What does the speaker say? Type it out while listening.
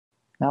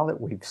Now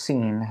that we've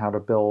seen how to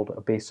build a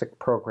basic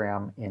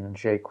program in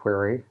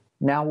jQuery,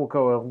 now we'll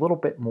go a little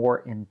bit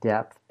more in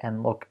depth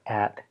and look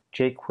at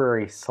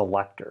jQuery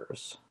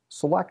selectors.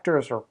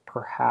 Selectors are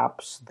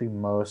perhaps the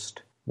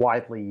most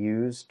widely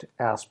used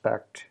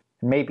aspect,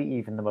 maybe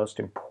even the most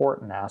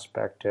important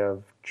aspect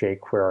of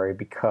jQuery,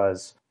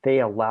 because they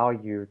allow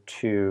you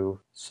to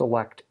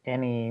select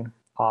any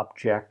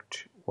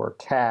object or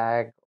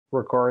tag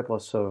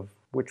regardless of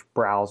which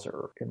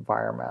browser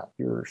environment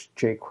your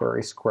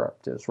jQuery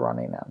script is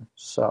running in.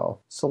 So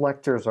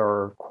selectors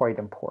are quite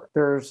important.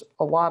 There's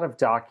a lot of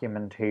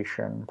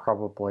documentation,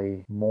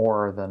 probably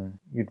more than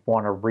you'd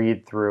want to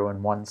read through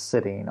in one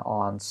sitting,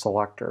 on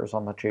selectors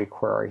on the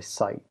jQuery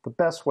site. The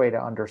best way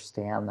to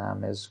understand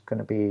them is going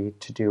to be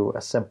to do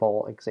a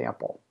simple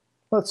example.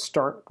 Let's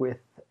start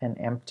with an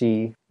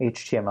empty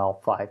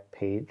HTML5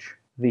 page.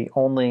 The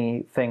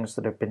only things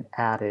that have been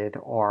added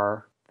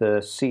are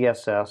the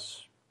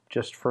CSS,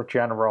 just for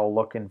general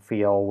look and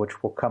feel,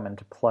 which will come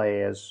into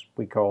play as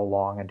we go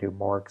along and do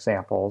more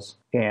examples,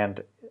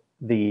 and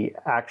the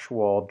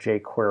actual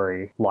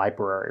jQuery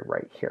library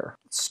right here.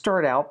 Let's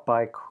start out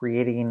by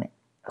creating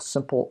a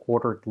simple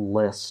ordered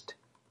list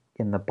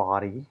in the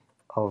body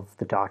of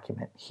the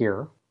document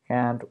here,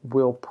 and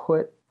we'll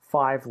put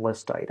 5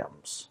 list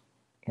items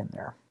in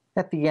there.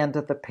 At the end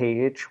of the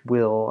page,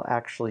 we'll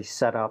actually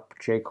set up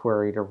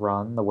jQuery to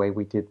run the way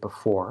we did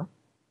before.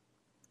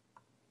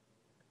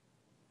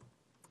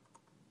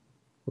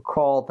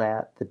 Recall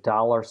that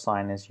the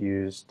 $sign is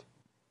used.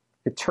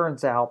 It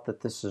turns out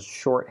that this is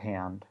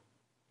shorthand.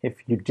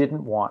 If you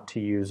didn't want to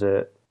use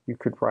it, you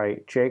could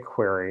write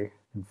jQuery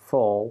in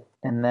full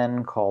and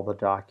then call the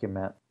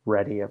document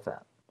ready event.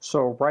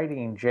 So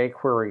writing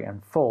jQuery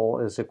in full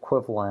is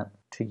equivalent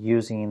to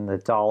using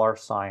the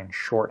 $sign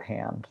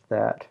shorthand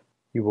that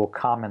you will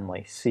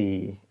commonly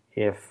see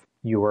if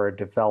you are a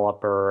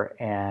developer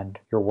and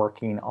you're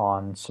working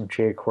on some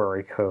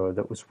jQuery code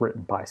that was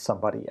written by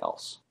somebody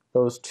else.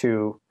 Those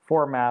two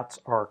formats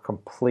are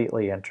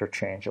completely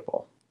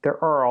interchangeable.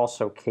 There are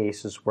also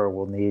cases where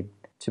we'll need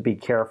to be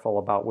careful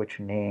about which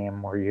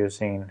name we're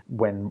using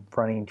when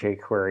running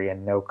jQuery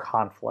in no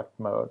conflict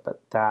mode,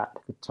 but that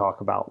we'll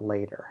talk about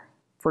later.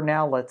 For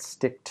now, let's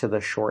stick to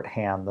the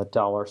shorthand,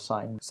 the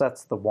 $sign, because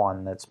that's the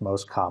one that's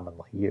most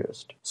commonly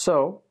used.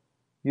 So,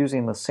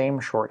 using the same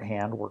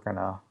shorthand, we're going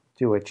to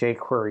do a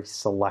jQuery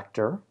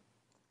selector.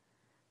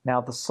 Now,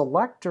 the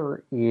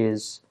selector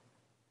is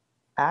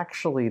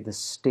actually the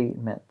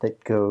statement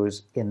that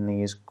goes in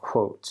these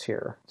quotes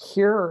here.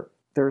 Here,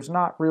 there's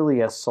not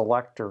really a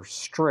selector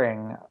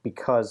string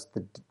because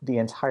the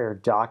entire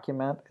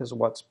document is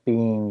what's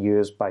being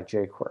used by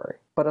jQuery.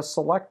 But a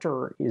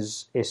selector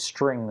is a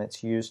string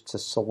that's used to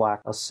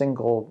select a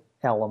single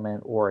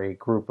element or a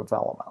group of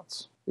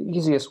elements. The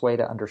easiest way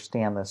to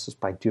understand this is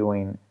by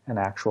doing an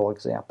actual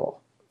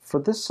example. For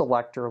this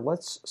selector,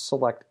 let's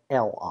select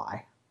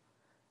li.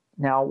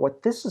 Now,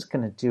 what this is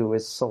going to do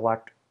is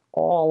select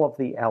all of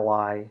the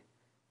li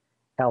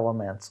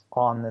elements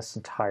on this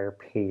entire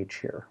page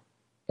here.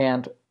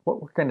 And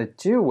what we're going to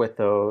do with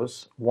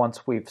those,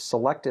 once we've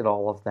selected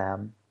all of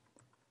them,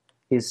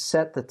 is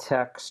set the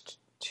text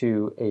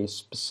to a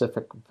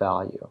specific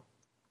value.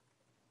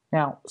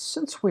 Now,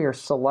 since we are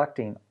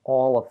selecting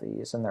all of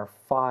these, and there are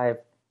 5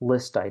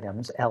 list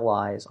items,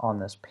 LIs, on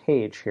this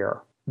page here,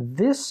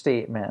 this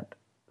statement,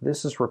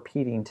 this is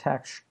repeating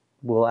text,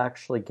 will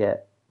actually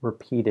get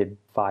repeated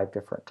 5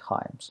 different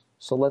times.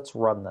 So let's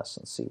run this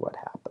and see what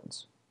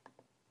happens.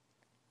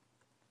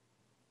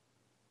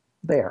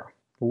 There,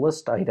 the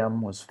list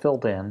item was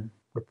filled in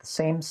with the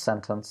same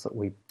sentence that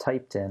we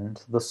typed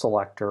into the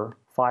selector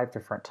 5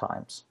 different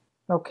times.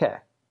 Okay,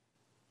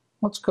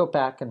 let's go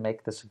back and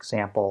make this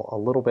example a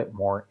little bit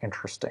more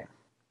interesting.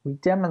 We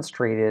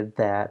demonstrated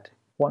that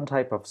one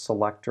type of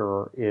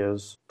selector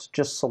is to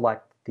just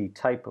select the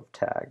type of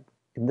tag.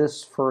 In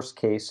this first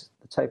case,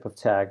 the type of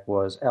tag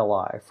was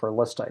li for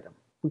list item.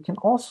 We can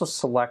also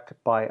select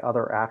by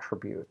other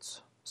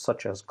attributes,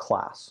 such as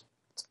class.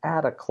 Let's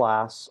add a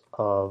class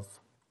of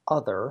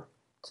other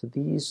to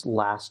these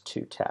last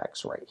 2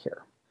 tags right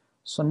here.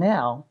 So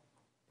now,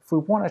 if we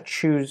want to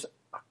choose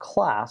a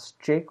class,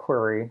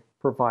 jQuery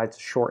provides a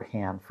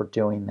shorthand for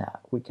doing that.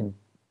 We can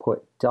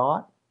put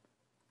dot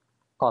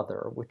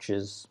other, which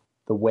is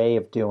the way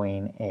of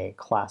doing a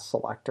class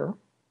selector.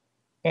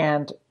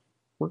 And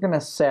we're going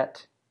to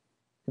set,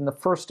 in the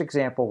first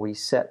example, we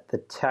set the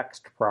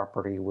text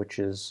property, which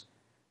is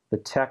the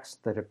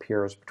text that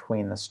appears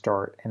between the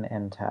start and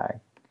end tag.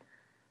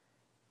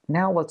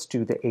 Now let's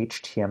do the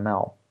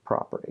HTML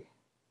property.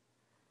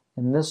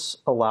 And this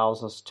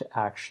allows us to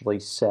actually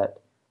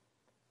set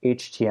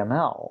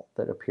HTML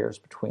that appears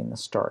between the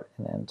start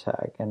and end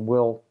tag. And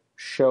we'll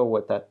show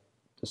what that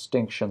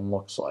distinction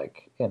looks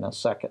like in a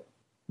second.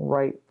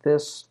 Write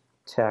this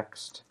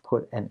text,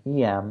 put an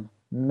EM,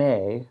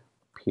 may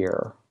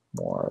appear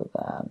more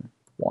than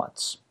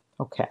once.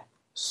 Okay,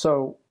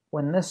 so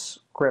when this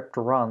script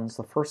runs,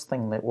 the first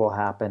thing that will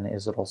happen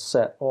is it'll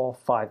set all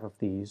 5 of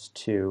these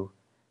to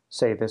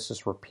say this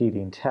is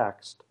repeating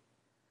text.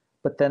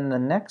 But then the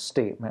next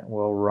statement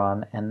will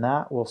run, and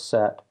that will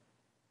set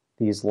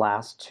these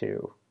last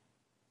two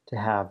to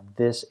have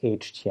this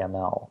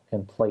HTML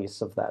in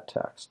place of that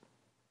text.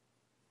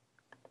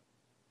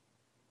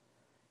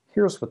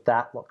 Here's what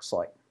that looks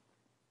like.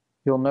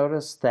 You'll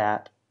notice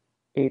that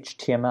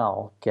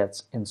HTML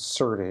gets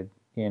inserted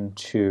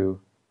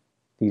into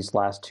these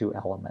last two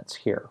elements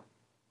here.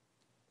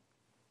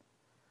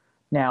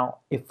 Now,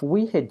 if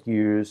we had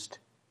used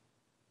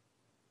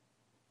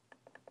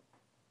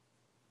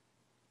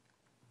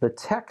the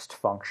text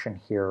function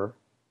here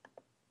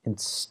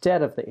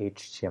instead of the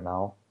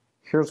HTML,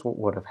 here's what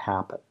would have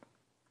happened.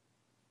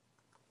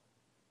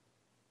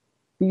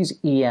 These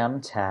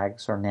EM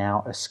tags are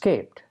now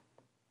escaped,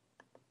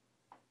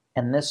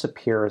 and this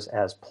appears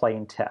as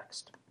plain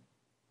text.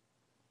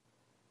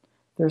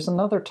 There's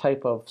another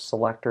type of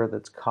selector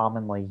that's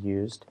commonly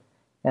used,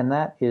 and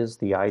that is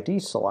the ID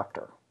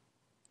selector.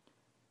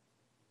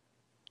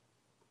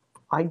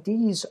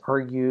 IDs are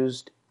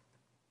used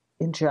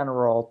in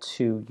general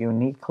to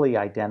uniquely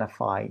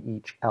identify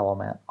each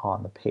element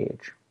on the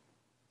page.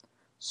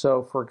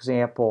 So, for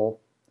example,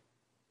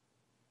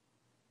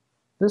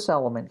 this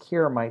element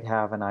here might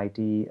have an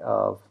ID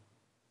of,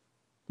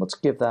 let's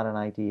give that an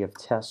ID of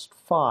test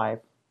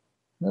 5.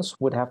 This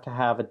would have to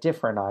have a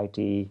different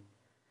ID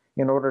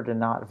in order to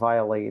not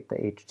violate the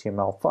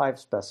HTML5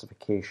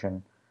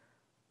 specification,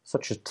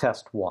 such as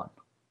test 1.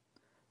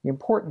 The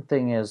important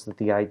thing is that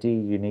the ID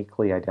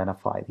uniquely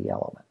identify the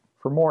element.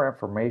 For more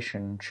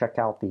information, check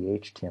out the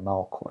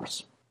HTML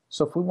course.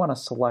 So if we want to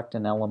select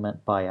an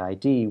element by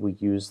ID, we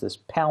use this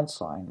 #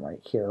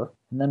 right here,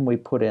 and then we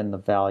put in the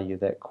value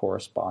that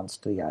corresponds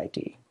to the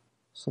ID.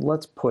 So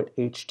let's put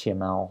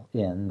HTML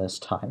in this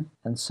time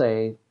and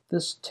say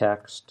this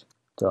text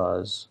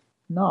does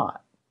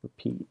not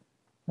repeat.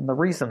 And the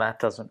reason that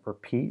doesn't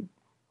repeat,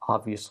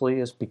 obviously,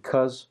 is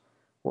because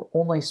we're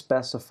only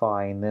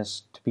specifying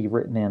this to be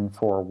written in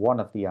for one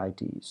of the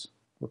IDs.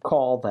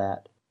 Recall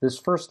that this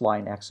first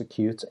line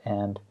executes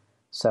and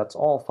sets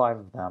all 5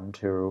 of them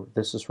to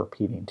this is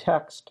repeating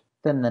text.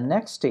 Then the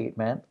next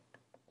statement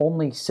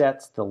only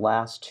sets the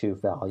last 2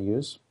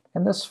 values,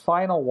 and this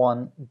final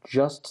one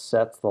just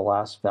sets the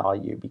last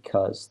value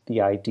because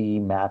the ID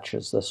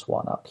matches this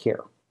one up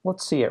here.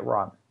 Let's see it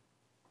run.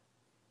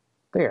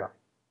 There.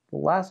 The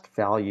last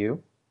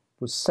value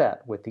was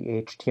set with the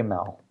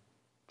HTML,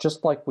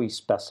 just like we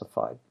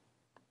specified.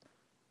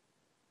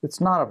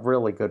 It's not a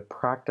really good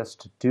practice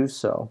to do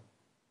so,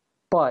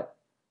 but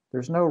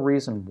there's no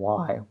reason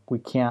why we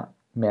can't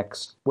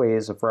mix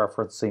ways of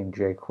referencing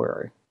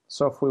jQuery.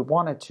 So if we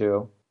wanted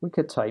to, we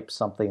could type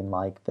something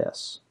like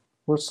this.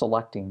 We're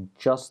selecting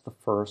just the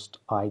first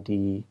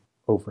ID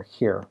over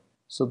here.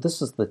 So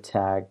this is the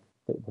tag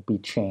that will be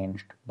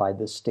changed by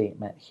this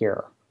statement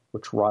here,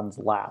 which runs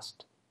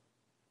last.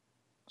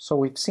 So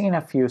we've seen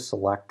a few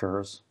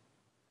selectors,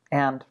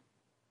 and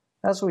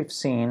as we've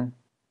seen,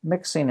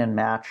 mixing and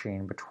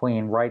matching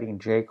between writing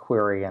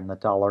jQuery and the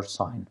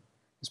 $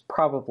 is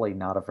probably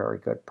not a very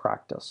good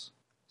practice.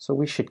 So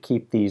we should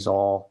keep these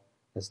all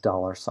as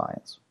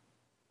 $signs.